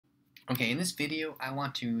Okay, in this video, I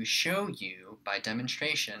want to show you by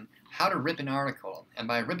demonstration how to rip an article. And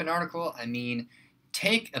by rip an article, I mean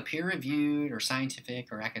take a peer-reviewed or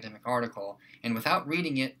scientific or academic article and without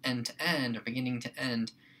reading it end to end or beginning to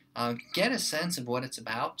end, get a sense of what it's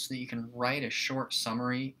about so that you can write a short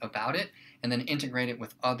summary about it and then integrate it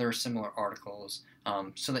with other similar articles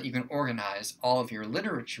so that you can organize all of your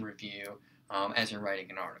literature review as you're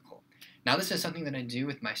writing an article. Now, this is something that I do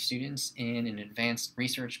with my students in an advanced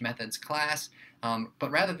research methods class,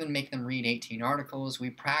 but rather than make them read 18 articles,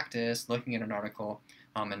 we practice looking at an article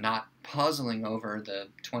and not puzzling over the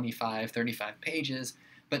 25, 35 pages,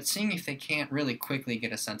 but seeing if they can't really quickly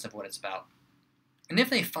get a sense of what it's about. And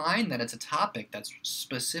if they find that it's a topic that's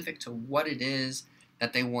specific to what it is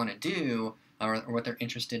that they want to do or what they're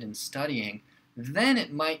interested in studying, then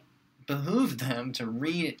it might behoove them to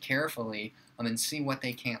read it carefully and see what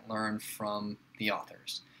they can't learn from the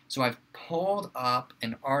authors. So I've pulled up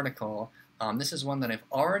an article. This is one that I've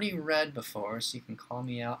already read before, so you can call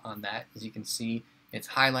me out on that. As you can see, it's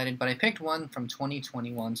highlighted, but I picked one from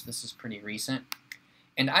 2021, so this is pretty recent.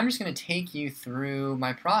 And I'm just going to take you through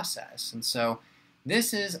my process. And so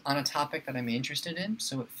this is on a topic that I'm interested in,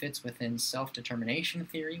 so it fits within self-determination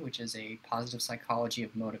theory, which is a positive psychology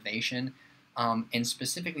of motivation, and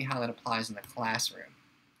specifically how that applies in the classroom.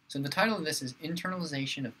 So the title of this is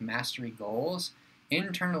Internalization of Mastery Goals.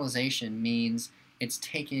 Internalization means it's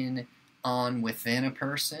taken on within a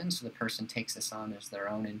person, so the person takes this on as their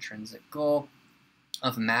own intrinsic goal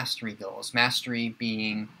of mastery goals. Mastery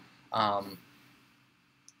being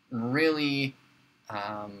really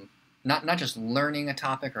not just learning a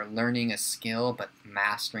topic or learning a skill, but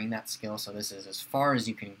mastering that skill. So this is as far as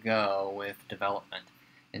you can go with development.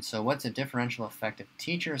 And so what's a differential effect of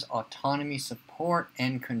teachers' autonomy, support,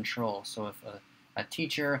 and control? So if a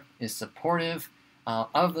teacher is supportive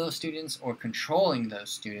of those students or controlling those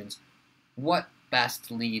students, what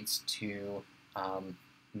best leads to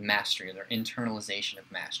mastery, or their internalization of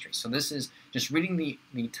mastery? So this is just reading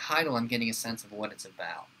the title and getting a sense of what it's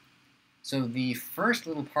about. So the first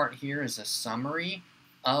little part here is a summary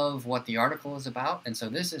of what the article is about. And so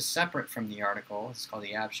this is separate from the article. It's called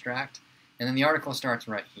the abstract. And then the article starts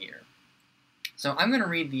right here. So I'm going to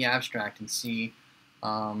read the abstract and see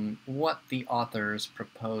what the authors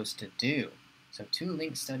propose to do. So 2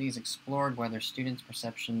 linked studies explored whether students'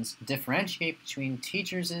 perceptions differentiate between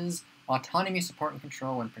teachers' autonomy, support, and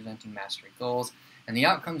control when presenting mastery goals, and the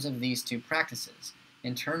outcomes of these 2 practices.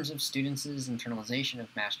 In terms of students' internalization of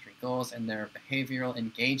mastery goals and their behavioral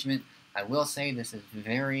engagement, I will say this is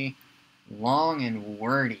very long and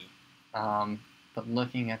wordy. But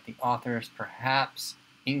looking at the authors, perhaps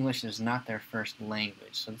English is not their first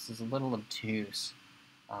language, so this is a little obtuse.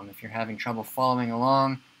 If you're having trouble following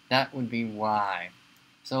along, that would be why.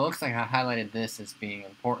 So it looks like I highlighted this as being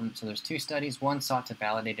important. So there's 2 studies. One sought to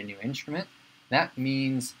validate a new instrument. That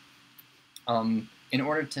means in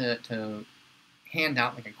order to hand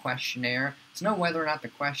out like a questionnaire, to know whether or not the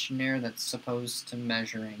questionnaire that's supposed to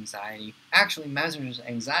measure anxiety actually measures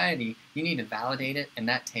anxiety, you need to validate it, and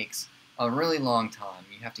that takes a really long time.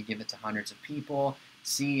 You have to give it to hundreds of people,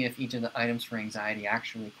 see if each of the items for anxiety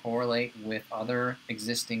actually correlate with other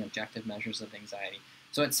existing objective measures of anxiety.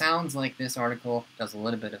 So it sounds like this article does a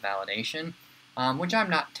little bit of validation, which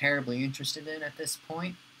I'm not terribly interested in at this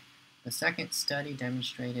point. The second study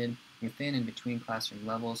demonstrated within and between classroom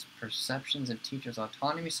levels perceptions of teachers'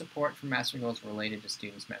 autonomy, support for mastery goals related to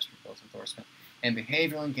students' mastery goals endorsement, and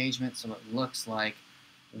behavioral engagement. So it looks like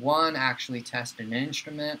one actually tested an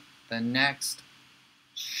instrument. The next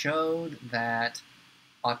showed that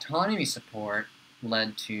autonomy support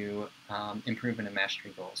led to improvement in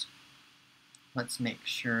mastery goals. Let's make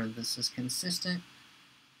sure this is consistent.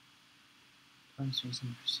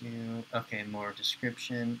 Okay, more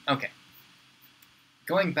description. Okay.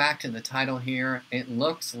 Going back to the title here, it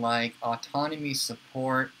looks like autonomy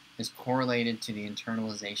support is correlated to the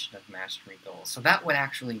internalization of mastery goals. So that would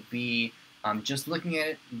actually be just looking at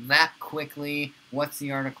it that quickly. What's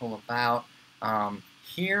the article about?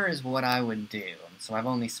 Here is what I would do. So I've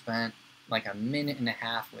only spent like a minute and a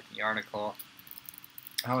half with the article.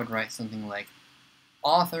 I would write something like,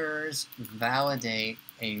 authors validate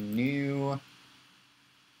a new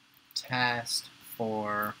test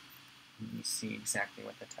for, let me see exactly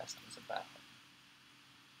what the test was about.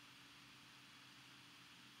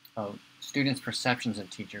 Oh, students' perceptions of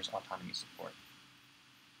teachers' autonomy support.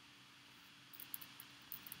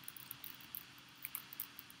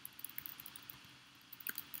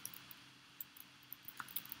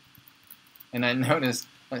 And I noticed,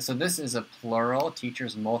 so this is a plural,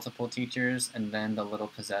 teachers, multiple teachers, and then the little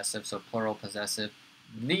possessive, so plural possessive.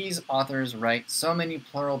 These authors write so many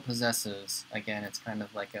plural possessives. Again, it's kind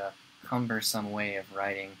of like a cumbersome way of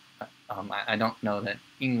writing. I don't know that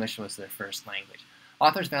English was their first language.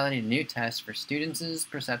 Authors validate a new test for students'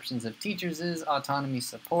 perceptions of teachers' autonomy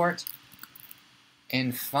support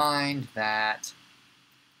and find that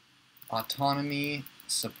autonomy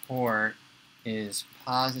support is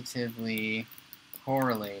positively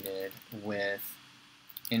correlated with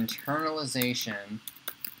internalization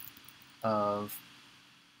of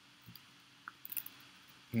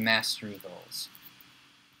mastery goals.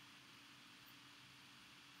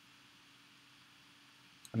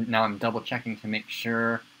 Now I'm double checking to make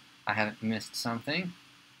sure I haven't missed something.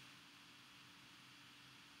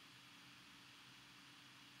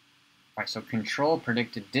 All right, so control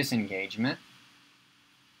predicted disengagement.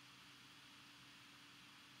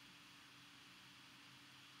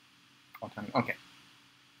 Okay.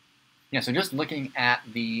 Yeah, so just looking at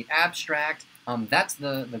the abstract, that's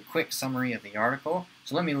the quick summary of the article.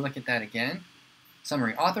 So let me look at that again.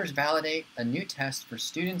 Summary: authors validate a new test for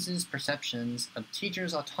students' perceptions of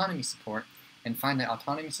teachers' autonomy support and find that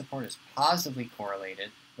autonomy support is positively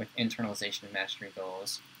correlated with internalization of mastery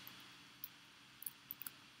goals.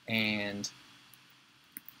 And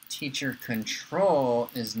teacher control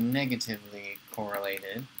is negatively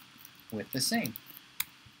correlated with the same.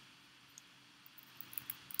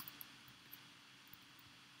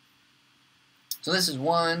 So this is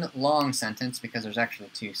one long sentence because there's actually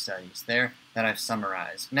two studies there that I've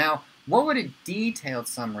summarized. Now, what would a detailed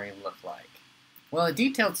summary look like? Well, a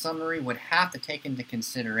detailed summary would have to take into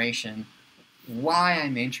consideration why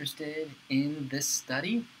I'm interested in this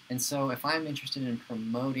study. And so if I'm interested in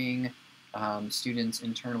promoting students'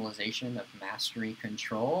 internalization of mastery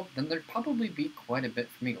control, then there'd probably be quite a bit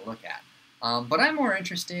for me to look at. But I'm more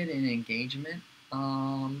interested in engagement,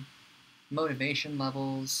 motivation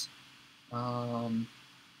levels,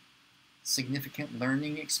 significant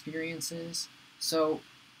learning experiences. So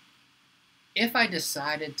if I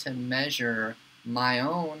decided to measure my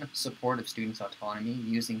own support of students' autonomy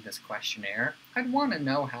using this questionnaire, I'd want to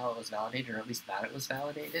know how it was validated, or at least that it was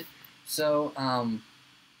validated. So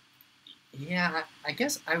yeah, I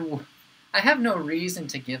guess I have no reason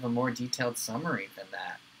to give a more detailed summary than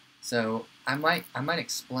that. So I might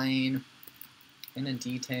explain in a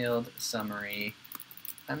detailed summary.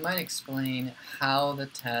 I might explain how the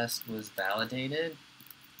test was validated,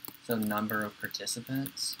 so number of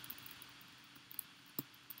participants.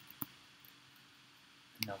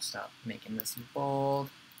 And I'll stop making this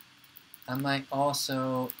bold. I might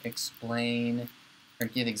also explain or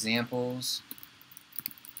give examples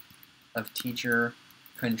of teacher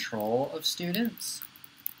control of students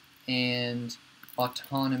and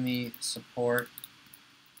autonomy support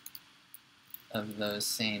of those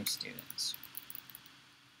same students.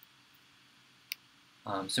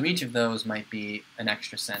 So each of those might be an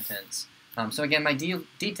extra sentence. So again, my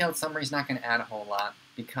detailed summary is not going to add a whole lot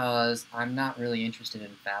because I'm not really interested in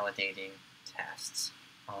validating tests.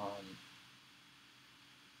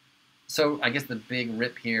 So I guess the big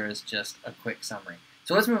rip here is just a quick summary.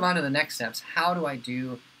 So let's move on to the next steps. How do I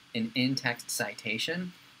do an in-text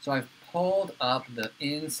citation? So I've pulled up the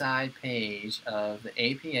inside page of the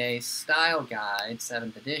APA Style Guide,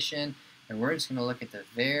 7th edition, and we're just going to look at the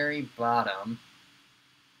very bottom.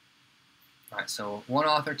 All right, so one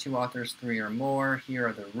author, two authors, three or more. Here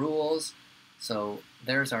are the rules. So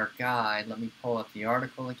there's our guide. Let me pull up the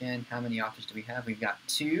article again. How many authors do we have? We've got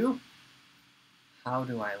 2. How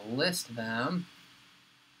do I list them?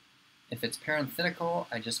 If it's parenthetical,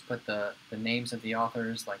 I just put the names of the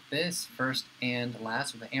authors like this, first and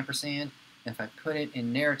last with an ampersand. And if I put it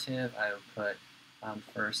in narrative, I would put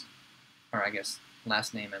first, or I guess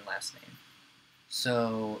last name and last name.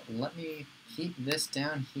 So let me keep this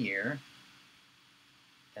down here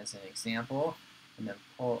as an example, and then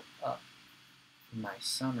pull up my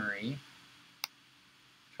summary.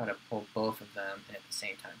 Try to pull both of them in at the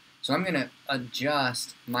same time. So I'm going to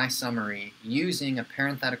adjust my summary using a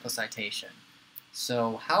parenthetical citation.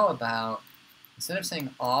 So how about, instead of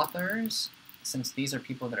saying authors, since these are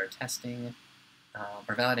people that are testing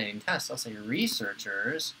or validating tests, I'll say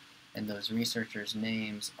researchers, and those researchers'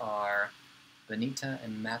 names are Benita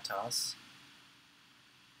and Matos.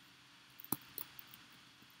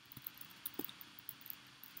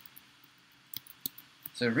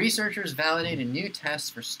 So researchers validate a new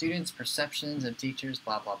test for students' perceptions of teachers,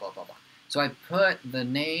 blah, blah, blah, blah, blah. So I put the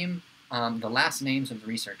name, the last names of the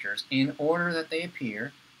researchers in order that they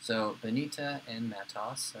appear. So Benita and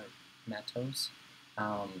Matos,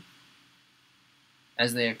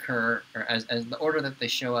 as they occur, or as the order that they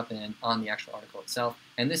show up in on the actual article itself.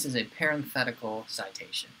 And this is a parenthetical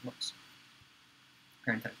citation. Whoops.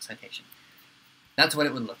 parenthetical citation. That's what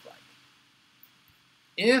it would look like.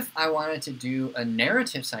 If I wanted to do a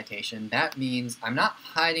narrative citation, that means I'm not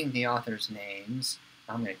hiding the author's names.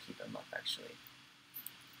 I'm going to keep them up, actually.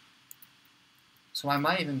 So I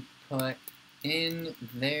might even put in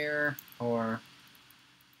there, or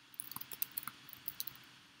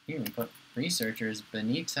even put researchers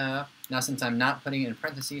Benita. Now, since I'm not putting it in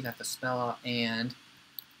parentheses, I have to spell out and.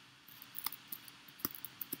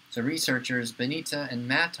 So researchers Benita and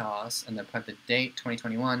Matos, and then put the date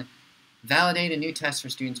 2021. Validate a new test for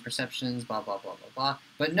students' perceptions, blah, blah, blah, blah, blah.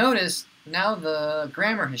 But notice, now the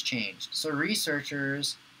grammar has changed. So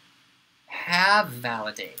researchers have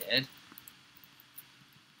validated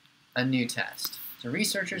a new test. So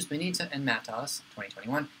researchers Benita and Matos,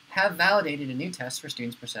 2021, have validated a new test for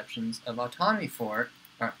students' perceptions of autonomy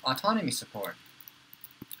support.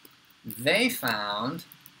 They found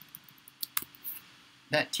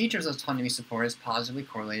that teachers' autonomy support is positively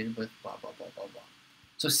correlated with blah, blah, blah, blah, blah.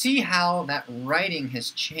 So see how that writing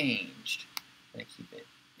has changed. I'm going to keep it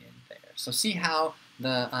in there. So see how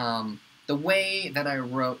the way that I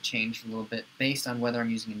wrote changed a little bit based on whether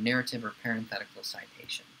I'm using a narrative or parenthetical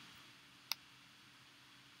citation.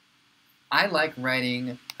 I like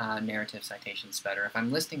writing narrative citations better. If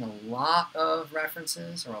I'm listing a lot of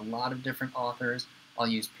references or a lot of different authors, I'll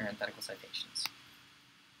use parenthetical citations.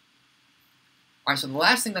 All right, so the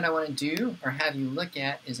last thing that I want to do or have you look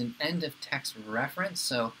at is an end-of-text reference.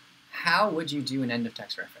 So how would you do an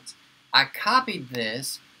end-of-text reference? I copied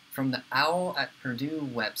this from the OWL at Purdue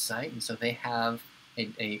website, and so they have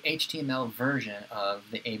a HTML version of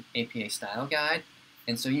the APA style guide.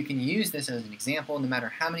 And so you can use this as an example. No matter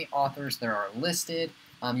how many authors there are listed,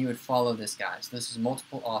 you would follow this guide. So this is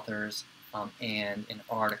multiple authors and an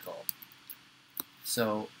article.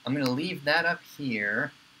 So I'm going to leave that up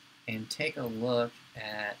here and take a look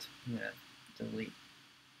at, I'm going to delete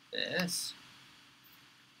this,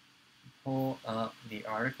 pull up the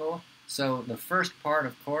article. So the first part,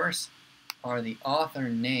 of course, are the author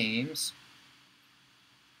names.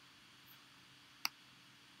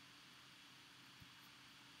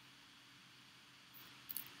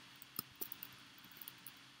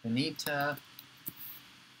 Benita.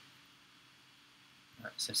 All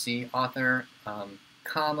right, so see author,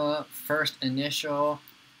 comma, first initial,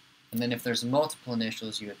 and then if there's multiple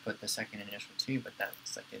initials, you would put the second initial too, but that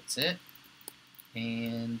looks like it's it.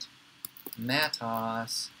 And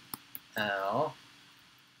Matos, L,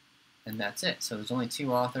 and that's it. So there's only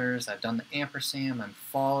two authors. I've done the ampersand. I'm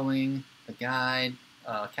following the guide,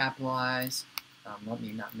 capitalize. Let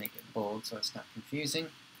me not make it bold so it's not confusing.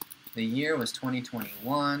 The year was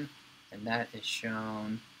 2021, and that is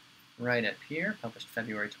shown right up here, published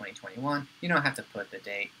February 2021. You don't have to put the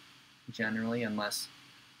date generally unless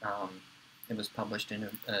it was published in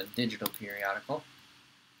a digital periodical.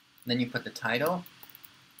 Then you put the title,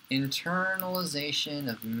 Internalization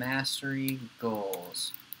of Mastery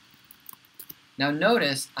Goals. Now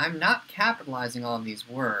notice I'm not capitalizing all of these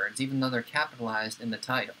words, even though they're capitalized in the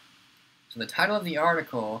title. So the title of the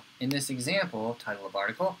article, in this example, title of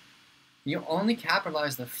article, you only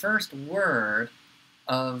capitalize the first word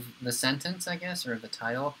of the sentence, I guess, or of the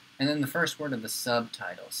title, and then the first word of the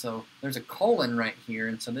subtitle. So there's a colon right here,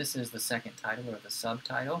 and so this is the second title or the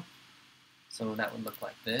subtitle. So that would look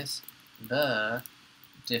like this. The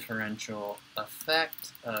differential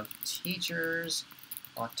effect of teachers'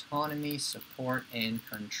 autonomy, support, and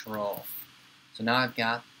control. So now I've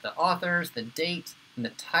got the authors, the date, and the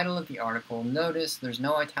title of the article. Notice there's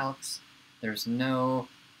no italics, there's no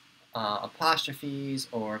apostrophes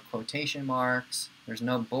or quotation marks. There's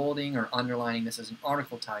no bolding or underlining. This is an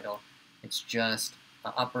article title. It's just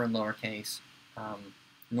upper and lowercase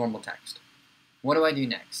normal text. What do I do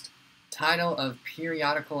next? Title of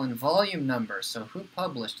periodical and volume number. So who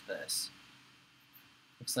published this?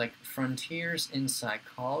 Looks like Frontiers in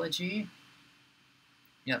Psychology.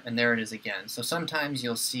 Yep, and there it is again. So sometimes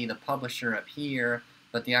you'll see the publisher up here,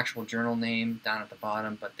 but the actual journal name down at the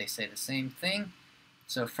bottom, but they say the same thing.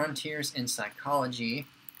 So Frontiers in Psychology.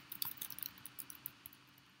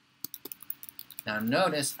 Now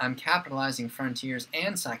notice I'm capitalizing Frontiers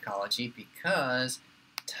and Psychology because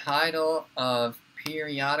title of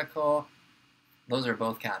periodical, those are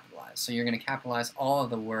both capitalized. So you're going to capitalize all of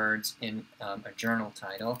the words in a journal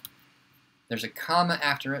title. There's a comma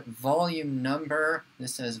after it. Volume number,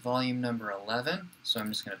 this says volume number 11, so I'm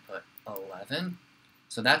just going to put 11.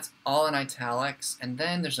 So that's all in italics, and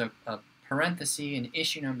then there's a parenthesis, and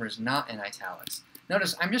issue number is not in italics.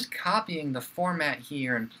 Notice I'm just copying the format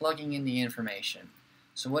here and plugging in the information.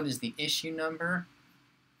 So what is the issue number?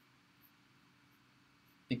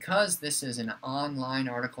 because this is an online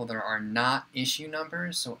article, there are not issue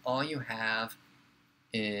numbers, so all you have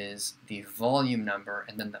is the volume number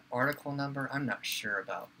and then the article number. I'm not sure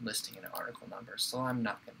about listing an article number, so I'm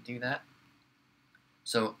not going to do that.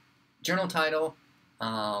 So journal title,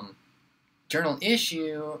 journal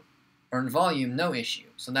issue, or volume, no issue.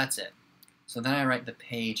 So that's it. So then I write the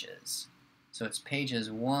pages. So it's pages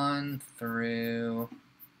 1 through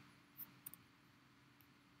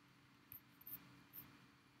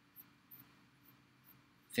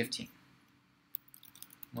 15.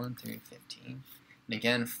 1 through 15. And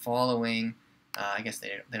again, following, I guess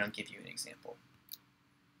they don't give you an example.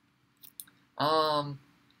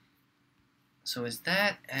 So is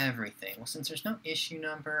that everything? Well, since there's no issue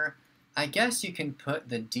number, I guess you can put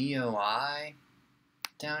the DOI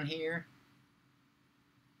down here.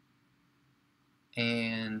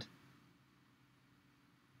 And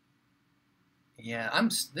yeah,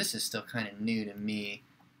 this is still kind of new to me,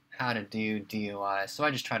 how to do DOI. So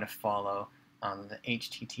I just try to follow the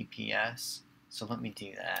HTTPS. So let me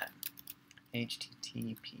do that.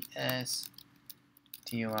 HTTPS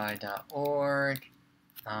DOI.org.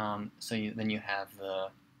 So then you have the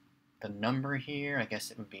number here. I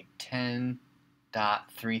guess it would be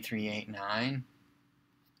 10.3389.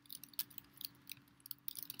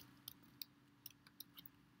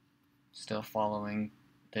 Still following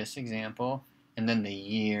this example, and then the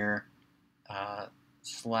year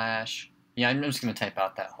slash. Yeah, I'm just going to type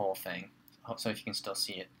out that whole thing. So if you can still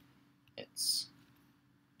see it, it's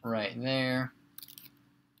right there.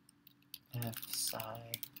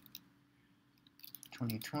 FSci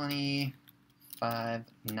 2020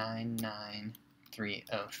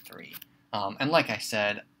 599303. And like I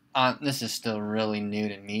said, this is still really new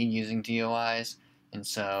to me using DOIs, and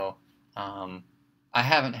so I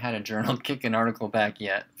haven't had a journal kick an article back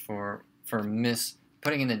yet for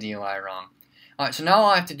putting in the DOI wrong. All right, so now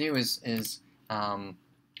all I have to do is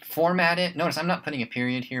format it. Notice I'm not putting a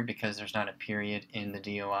period here because there's not a period in the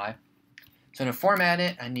DOI. So to format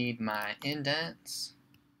it, I need my indents.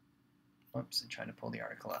 Whoops, I'm trying to pull the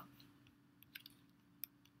article up.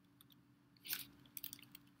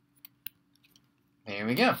 There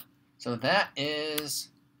we go. So that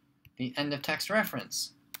is the end of text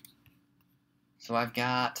reference. So I've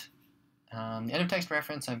got the end of text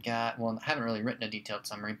reference. I've got, well, I haven't really written a detailed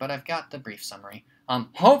summary, but I've got the brief summary.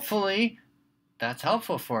 Hopefully that's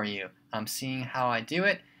helpful for you. Seeing how I do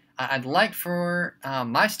it. I'd like for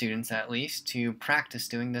my students, at least, to practice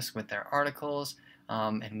doing this with their articles,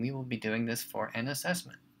 and we will be doing this for an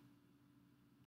assessment.